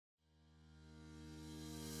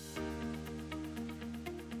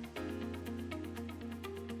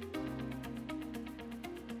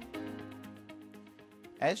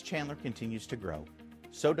As Chandler continues to grow,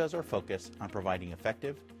 so does our focus on providing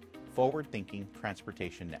effective, forward-thinking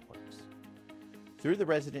transportation networks. Through the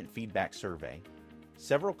resident feedback survey,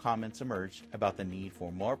 several comments emerged about the need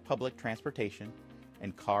for more public transportation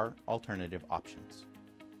and car alternative options.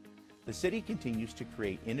 The city continues to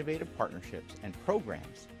create innovative partnerships and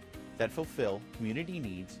programs that fulfill community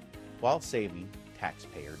needs while saving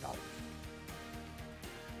taxpayer dollars.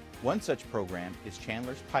 One such program is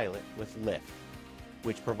Chandler's pilot with Lyft,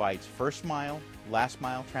 which provides first mile, last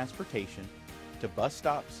mile transportation to bus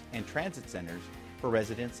stops and transit centers for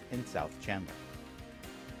residents in South Chandler.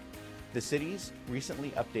 The city's recently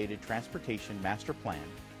updated transportation master plan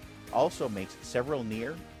also makes several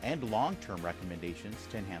near and long-term recommendations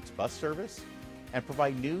to enhance bus service and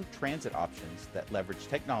provide new transit options that leverage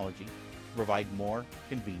technology to provide more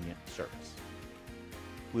convenient service.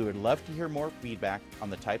 We would love to hear more feedback on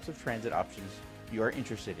the types of transit options you are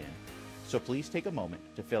interested in, so please take a moment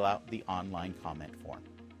to fill out the online comment form.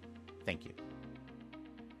 Thank you.